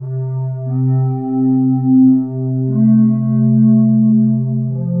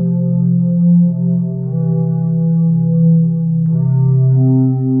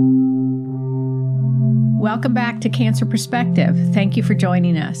back to Cancer Perspective. Thank you for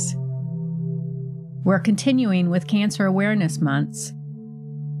joining us. We're continuing with Cancer Awareness Months.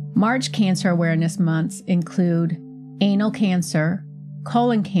 March Cancer Awareness Months include anal cancer,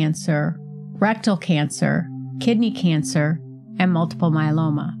 colon cancer, rectal cancer, kidney cancer, and multiple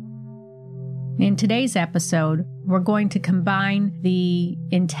myeloma. In today's episode, we're going to combine the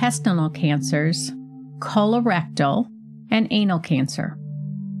intestinal cancers, colorectal, and anal cancer.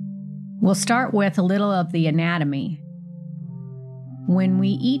 We'll start with a little of the anatomy. When we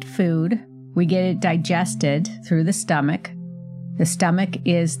eat food, we get it digested through the stomach. The stomach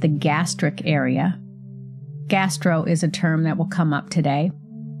is the gastric area. Gastro is a term that will come up today.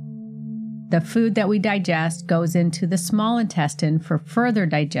 The food that we digest goes into the small intestine for further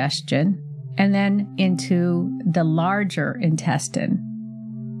digestion, and then into the larger intestine.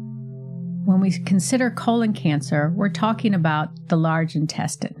 When we consider colon cancer, we're talking about the large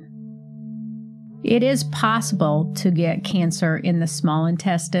intestine. It is possible to get cancer in the small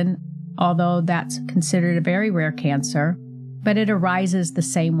intestine, although that's considered a very rare cancer, but it arises the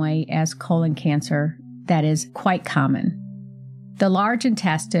same way as colon cancer that is quite common. The large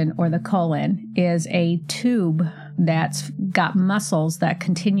intestine, or the colon, is a tube that's got muscles that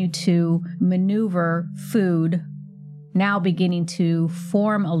continue to maneuver food, now beginning to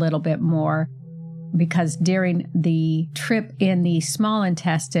form a little bit more, because during the trip in the small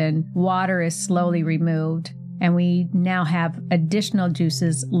intestine, water is slowly removed, and we now have additional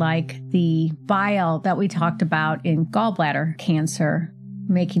juices like the bile that we talked about in gallbladder cancer,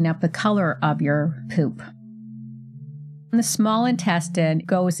 making up the color of your poop. The small intestine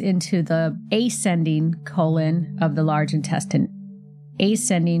goes into the ascending colon of the large intestine.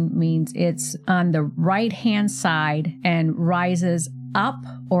 Ascending means it's on the right-hand side and rises up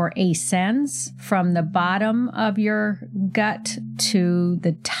or ascends from the bottom of your gut to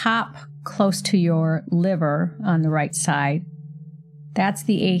the top close to your liver on the right side. That's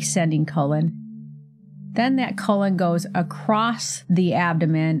the ascending colon. Then that colon goes across the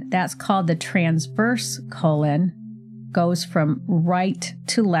abdomen. That's called the transverse colon. Goes from right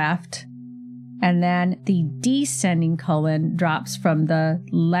to left. And then the descending colon drops from the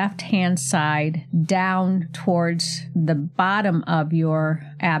left-hand side down towards the bottom of your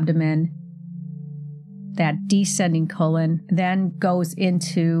abdomen. That descending colon then goes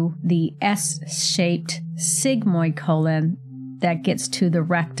into the S-shaped sigmoid colon that gets to the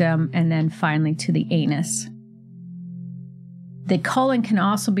rectum and then finally to the anus. The colon can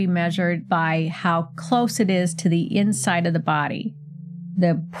also be measured by how close it is to the inside of the body.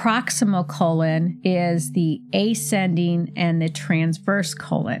 The proximal colon is the ascending and the transverse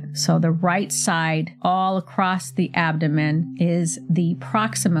colon. So the right side all across the abdomen is the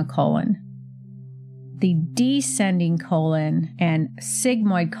proximal colon. The descending colon and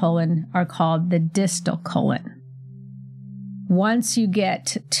sigmoid colon are called the distal colon. Once you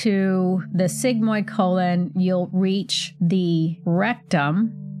get to the sigmoid colon, you'll reach the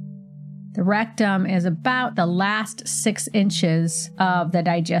rectum. The rectum is about the last 6 inches of the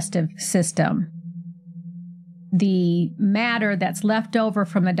digestive system. The matter that's left over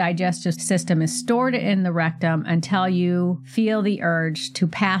from the digestive system is stored in the rectum until you feel the urge to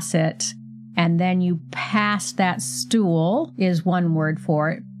pass it, and then you pass that stool, is one word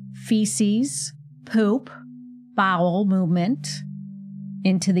for it, feces, poop, bowel movement,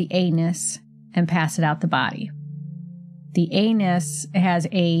 into the anus and pass it out the body. The anus has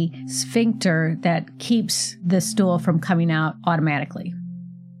a sphincter that keeps the stool from coming out automatically.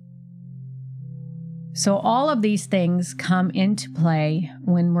 So all of these things come into play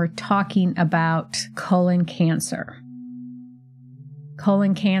when we're talking about colon cancer.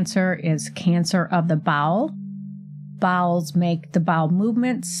 Colon cancer is cancer of the bowel. Bowels make the bowel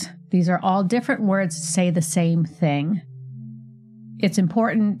movements. These are all different words to say the same thing. It's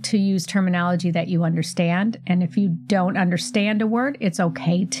important to use terminology that you understand, and if you don't understand a word, it's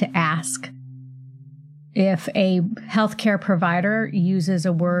okay to ask. If a healthcare provider uses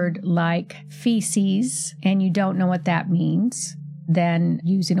a word like feces and you don't know what that means, then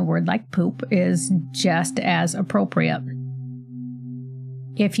using a word like poop is just as appropriate.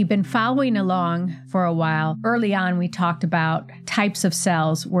 If you've been following along for a while, early on we talked about types of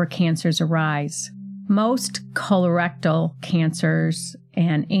cells where cancers arise. Most colorectal cancers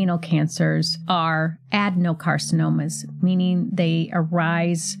and anal cancers are adenocarcinomas, meaning they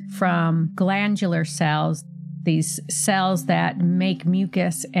arise from glandular cells, these cells that make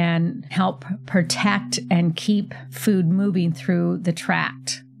mucus and help protect and keep food moving through the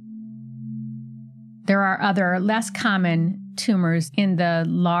tract. There are other less common tumors in the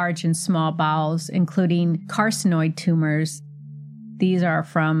large and small bowels, including carcinoid tumors. These are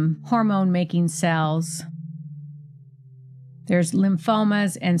from hormone-making cells. There's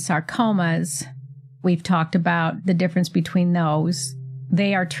lymphomas and sarcomas. We've talked about the difference between those.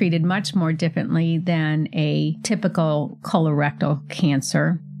 They are treated much more differently than a typical colorectal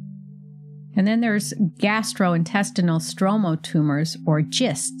cancer. And then there's gastrointestinal stromal tumors, or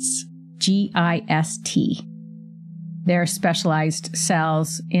GISTs, G-I-S-T. They're specialized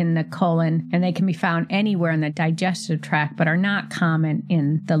cells in the colon, and they can be found anywhere in the digestive tract, but are not common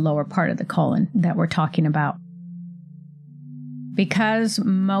in the lower part of the colon that we're talking about. Because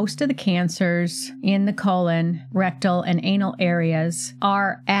most of the cancers in the colon, rectal, and anal areas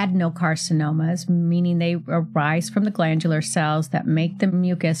are adenocarcinomas, meaning they arise from the glandular cells that make the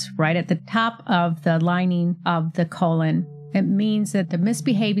mucus right at the top of the lining of the colon, it means that the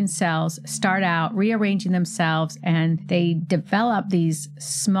misbehaving cells start out rearranging themselves and they develop these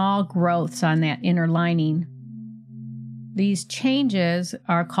small growths on that inner lining. These changes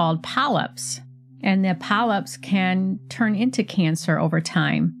are called polyps. And the polyps can turn into cancer over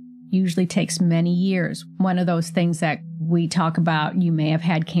time. Usually takes many years. One of those things that we talk about, you may have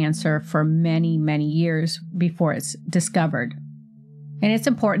had cancer for many, many years before it's discovered. And it's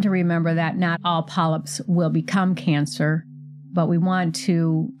important to remember that not all polyps will become cancer, but we want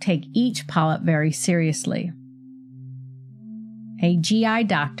to take each polyp very seriously. A GI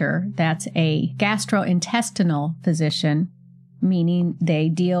doctor, that's a gastrointestinal physician, meaning they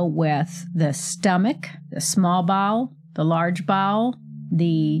deal with the stomach, the small bowel, the large bowel,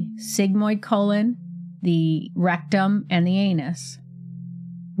 the sigmoid colon, the rectum, and the anus.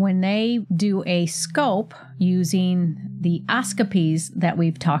 When they do a scope using the oscopies that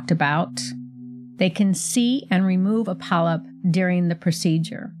we've talked about, they can see and remove a polyp during the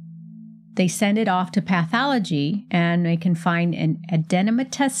procedure. They send it off to pathology and they can find an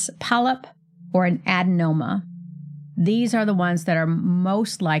adenomatous polyp or an adenoma. These are the ones that are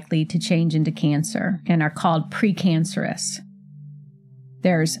most likely to change into cancer and are called precancerous.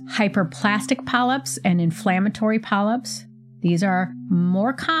 There's hyperplastic polyps and inflammatory polyps. These are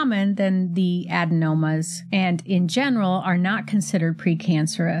more common than the adenomas and in general are not considered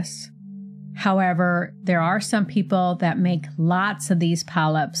precancerous. However, there are some people that make lots of these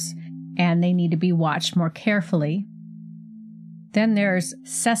polyps and they need to be watched more carefully. Then there's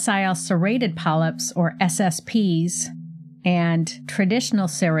sessile serrated polyps, or SSPs, and traditional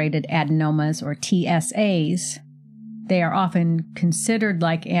serrated adenomas, or TSAs. They are often considered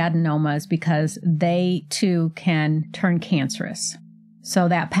like adenomas because they too can turn cancerous. So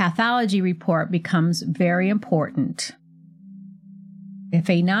that pathology report becomes very important. If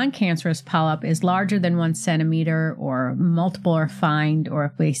a non-cancerous polyp is larger than 1 centimeter or multiple are found, or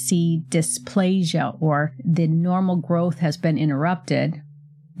if we see dysplasia or the normal growth has been interrupted,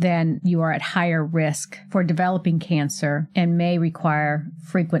 then you are at higher risk for developing cancer and may require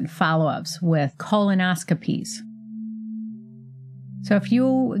frequent follow-ups with colonoscopies. So if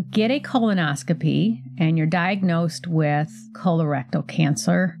you get a colonoscopy and you're diagnosed with colorectal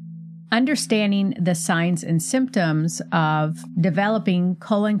cancer, understanding the signs and symptoms of developing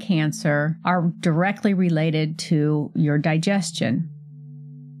colon cancer are directly related to your digestion.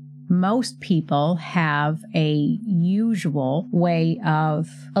 Most people have a usual way of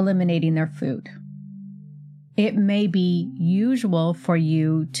eliminating their food. It may be usual for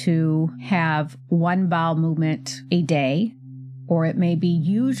you to have 1 bowel movement a day, or it may be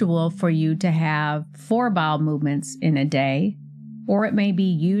usual for you to have 4 bowel movements in a day, or it may be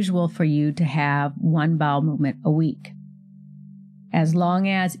usual for you to have 1 bowel movement a week. As long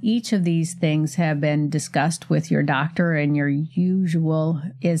as each of these things have been discussed with your doctor and your usual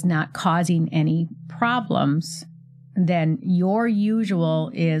is not causing any problems, then your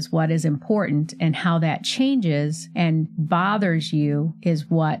usual is what is important, and how that changes and bothers you is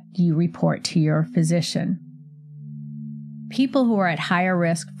what you report to your physician. People who are at higher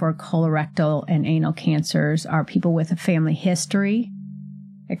risk for colorectal and anal cancers are people with a family history,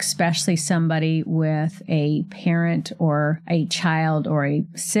 especially somebody with a parent or a child or a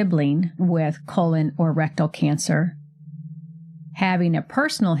sibling with colon or rectal cancer. Having a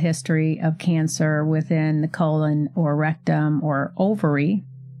personal history of cancer within the colon or rectum or ovary.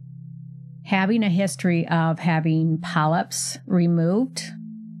 Having a history of having polyps removed.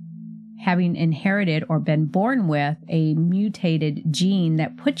 Having inherited or been born with a mutated gene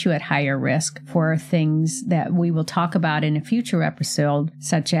that puts you at higher risk for things that we will talk about in a future episode,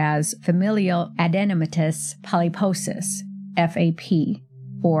 such as familial adenomatous polyposis, FAP,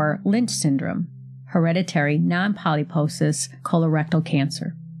 or Lynch syndrome, hereditary non-polyposis colorectal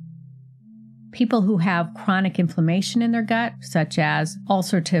cancer. People who have chronic inflammation in their gut, such as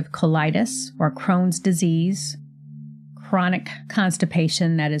ulcerative colitis or Crohn's disease, chronic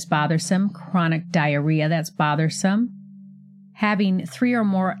constipation that is bothersome, chronic diarrhea that's bothersome, having 3 or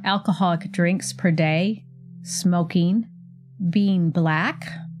more alcoholic drinks per day, smoking, being Black,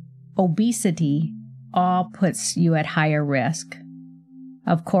 obesity, all puts you at higher risk.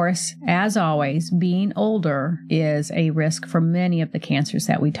 Of course, as always, being older is a risk for many of the cancers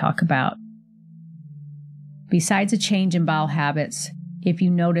that we talk about. Besides a change in bowel habits, if you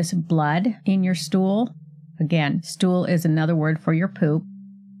notice blood in your stool, again, stool is another word for your poop,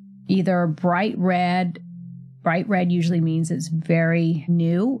 either bright red usually means it's very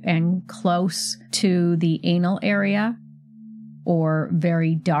new and close to the anal area, or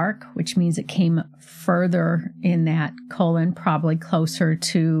very dark, which means it came further in that colon, probably closer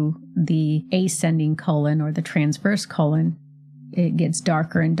to the ascending colon or the transverse colon. It gets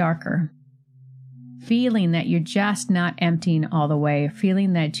darker and darker. Feeling that you're just not emptying all the way,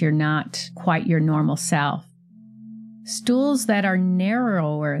 feeling that you're not quite your normal self. Stools that are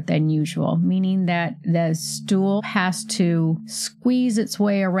narrower than usual, meaning that the stool has to squeeze its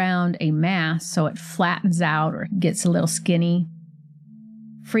way around a mass so it flattens out or gets a little skinny.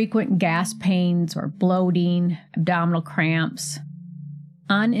 Frequent gas pains or bloating, abdominal cramps.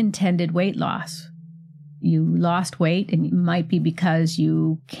 Unintended weight loss. You lost weight, and it might be because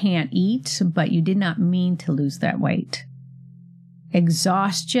you can't eat, but you did not mean to lose that weight.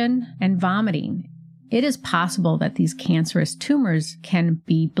 Exhaustion and vomiting. It is possible that these cancerous tumors can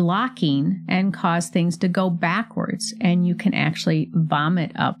be blocking and cause things to go backwards, and you can actually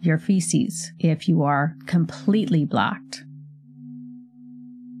vomit up your feces if you are completely blocked.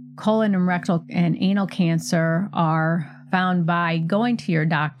 Colon and rectal and anal cancer are found by going to your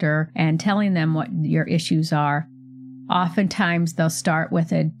doctor and telling them what your issues are. Oftentimes, they'll start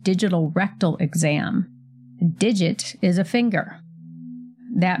with a digital rectal exam. A digit is a finger.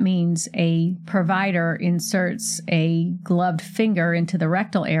 That means a provider inserts a gloved finger into the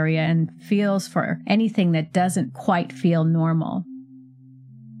rectal area and feels for anything that doesn't quite feel normal.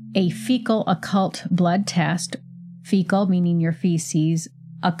 A fecal occult blood test, fecal meaning your feces,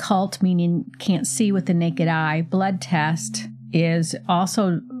 occult meaning can't see with the naked eye, blood test is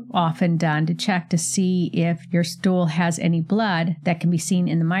also often done to check to see if your stool has any blood that can be seen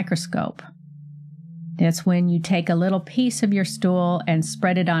in the microscope. That's when you take a little piece of your stool and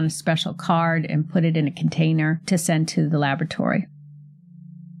spread it on a special card and put it in a container to send to the laboratory.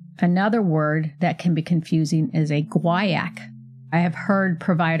 Another word that can be confusing is a guaiac. I have heard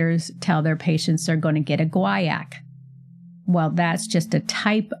providers tell their patients they're going to get a guaiac. Well, that's just a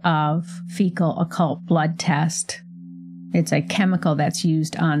type of fecal occult blood test. It's a chemical that's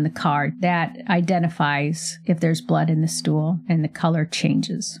used on the card that identifies if there's blood in the stool, and the color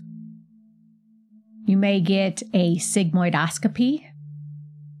changes. You may get a sigmoidoscopy.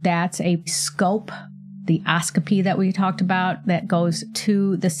 That's a scope, the oscopy that we talked about, that goes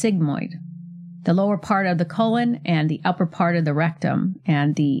to the sigmoid, the lower part of the colon and the upper part of the rectum,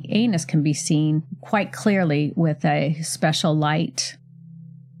 and the anus can be seen quite clearly with a special light.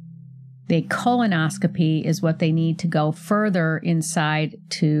 The colonoscopy is what they need to go further inside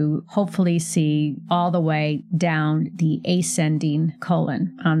to hopefully see all the way down the ascending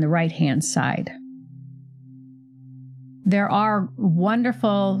colon on the right-hand side. There are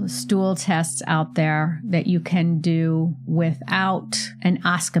wonderful stool tests out there that you can do without an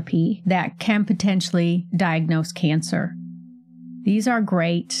oscopy that can potentially diagnose cancer. These are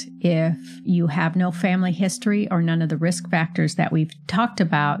great if you have no family history or none of the risk factors that we've talked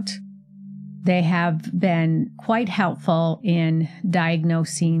about. They have been quite helpful in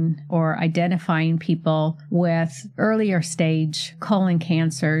diagnosing or identifying people with earlier stage colon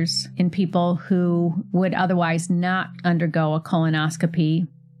cancers in people who would otherwise not undergo a colonoscopy,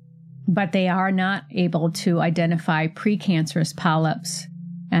 but they are not able to identify precancerous polyps.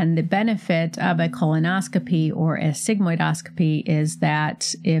 And the benefit of a colonoscopy or a sigmoidoscopy is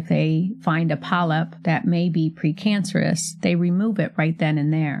that if they find a polyp that may be precancerous, they remove it right then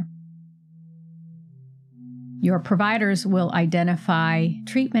and there. Your providers will identify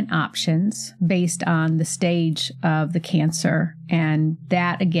treatment options based on the stage of the cancer. And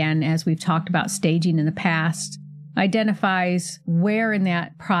that, again, as we've talked about staging in the past, identifies where in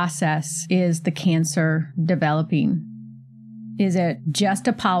that process is the cancer developing. Is it just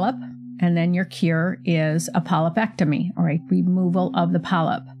a polyp? And then your cure is a polypectomy or a removal of the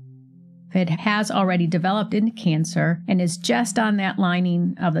polyp. If it has already developed into cancer and is just on that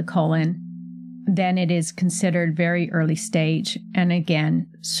lining of the colon, then it is considered very early stage, and again,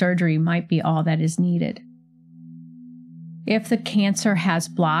 surgery might be all that is needed. If the cancer has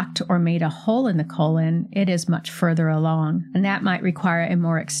blocked or made a hole in the colon, it is much further along, and that might require a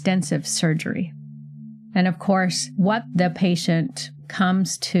more extensive surgery. And of course, what the patient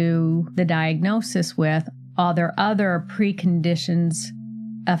comes to the diagnosis with are there other preconditions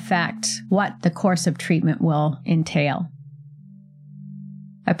affect what the course of treatment will entail.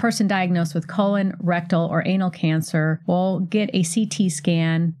 A person diagnosed with colon, rectal, or anal cancer will get a CT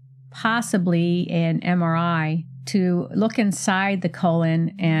scan, possibly an MRI, to look inside the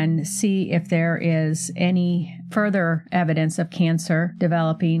colon and see if there is any further evidence of cancer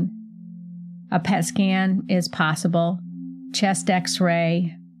developing. A PET scan is possible, chest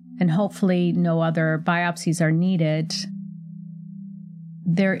X-ray, and hopefully no other biopsies are needed.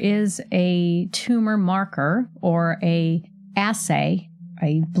 There is a tumor marker or a assay,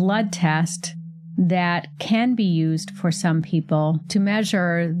 a blood test that can be used for some people to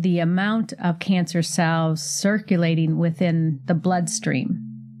measure the amount of cancer cells circulating within the bloodstream.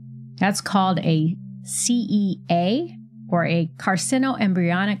 That's called a CEA, or a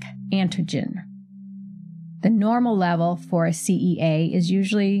carcinoembryonic antigen. The normal level for a CEA is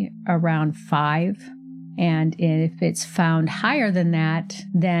usually around 5, and if it's found higher than that,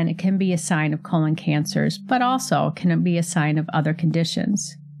 then it can be a sign of colon cancers, but also can be a sign of other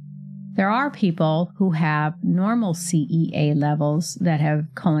conditions. There are people who have normal CEA levels that have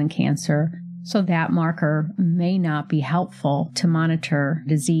colon cancer, so that marker may not be helpful to monitor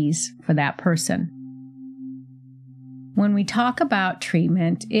disease for that person. When we talk about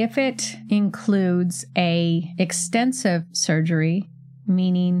treatment, if it includes an extensive surgery,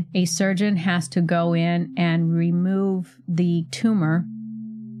 meaning a surgeon has to go in and remove the tumor,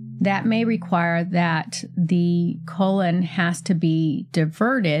 that may require that the colon has to be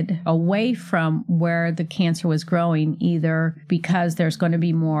diverted away from where the cancer was growing, either because there's going to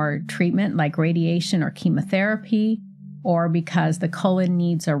be more treatment like radiation or chemotherapy, or because the colon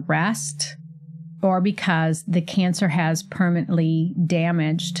needs a rest, or because the cancer has permanently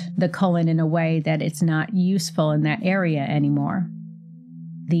damaged the colon in a way that it's not useful in that area anymore.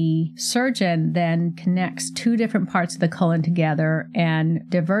 The surgeon then connects two different parts of the colon together and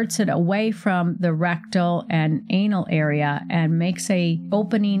diverts it away from the rectal and anal area and makes an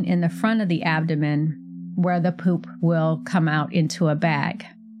opening in the front of the abdomen where the poop will come out into a bag.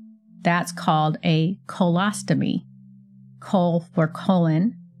 That's called a colostomy. Col for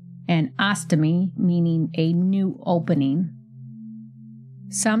colon, and ostomy meaning a new opening.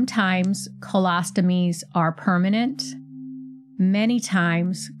 Sometimes colostomies are permanent. Many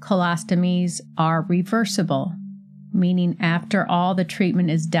times, colostomies are reversible, meaning after all the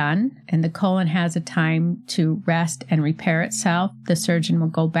treatment is done and the colon has a time to rest and repair itself, the surgeon will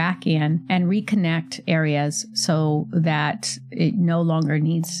go back in and reconnect areas so that it no longer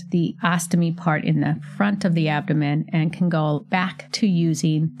needs the ostomy part in the front of the abdomen and can go back to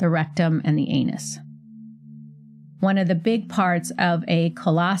using the rectum and the anus. One of the big parts of a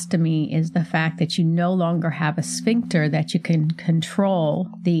colostomy is the fact that you no longer have a sphincter that you can control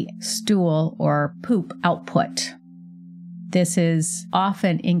the stool or poop output. This is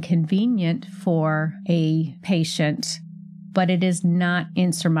often inconvenient for a patient, but it is not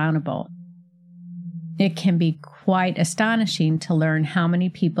insurmountable. It can be quite astonishing to learn how many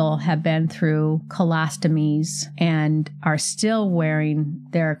people have been through colostomies and are still wearing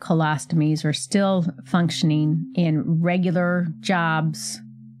their colostomies or still functioning in regular jobs,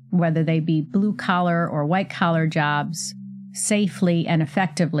 whether they be blue-collar or white-collar jobs, safely and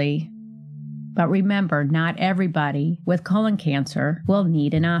effectively. But remember, not everybody with colon cancer will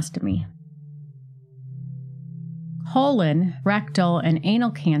need an ostomy. Colon, rectal, and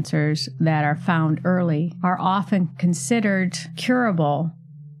anal cancers that are found early are often considered curable.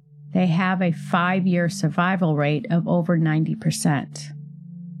 They have a 5-year survival rate of over 90%.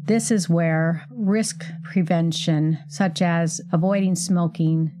 This is where risk prevention, such as avoiding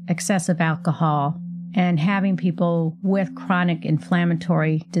smoking, excessive alcohol, and having people with chronic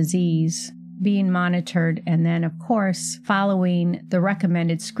inflammatory disease being monitored, and then, of course, following the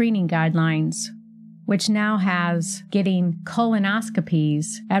recommended screening guidelines, which now has getting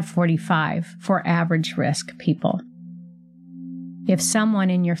colonoscopies at 45 for average risk people. If someone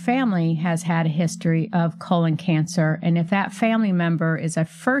in your family has had a history of colon cancer, and if that family member is a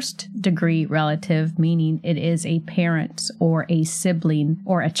first-degree relative, meaning it is a parent or a sibling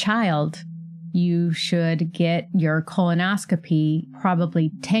or a child, you should get your colonoscopy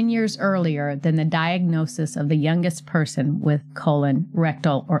probably 10 years earlier than the diagnosis of the youngest person with colon,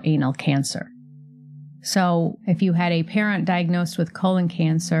 rectal, or anal cancer. So if you had a parent diagnosed with colon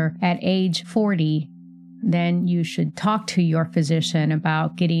cancer at age 40, then you should talk to your physician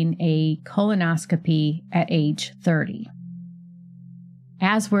about getting a colonoscopy at age 30.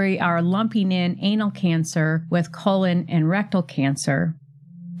 As we are lumping in anal cancer with colon and rectal cancer,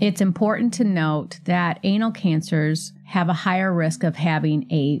 It's important to note that anal cancers have a higher risk of having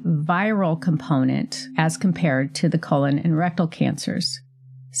a viral component as compared to the colon and rectal cancers,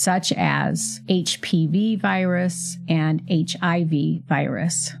 such as HPV virus and HIV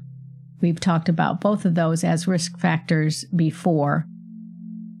virus. We've talked about both of those as risk factors before.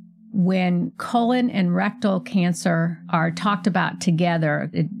 When colon and rectal cancer are talked about together,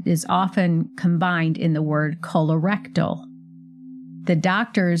 it is often combined in the word colorectal. The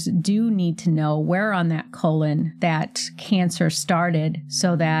doctors do need to know where on that colon that cancer started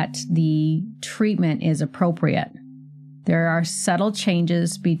so that the treatment is appropriate. There are subtle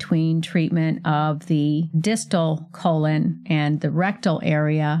changes between treatment of the distal colon and the rectal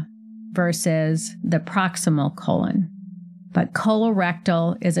area versus the proximal colon. But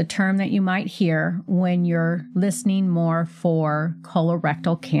colorectal is a term that you might hear when you're listening more for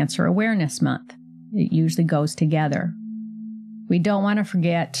Colorectal Cancer Awareness Month. It usually goes together. We don't want to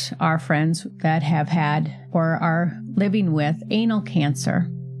forget our friends that have had or are living with anal cancer.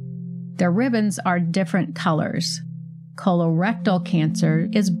 Their ribbons are different colors. Colorectal cancer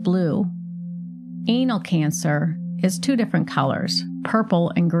is blue. Anal cancer is two different colors,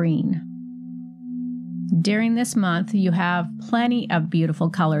 purple and green. During this month, you have plenty of beautiful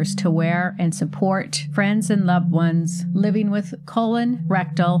colors to wear and support friends and loved ones living with colon,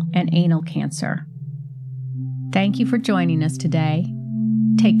 rectal, and anal cancer. Thank you for joining us today.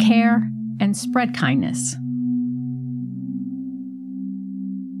 Take care and spread kindness.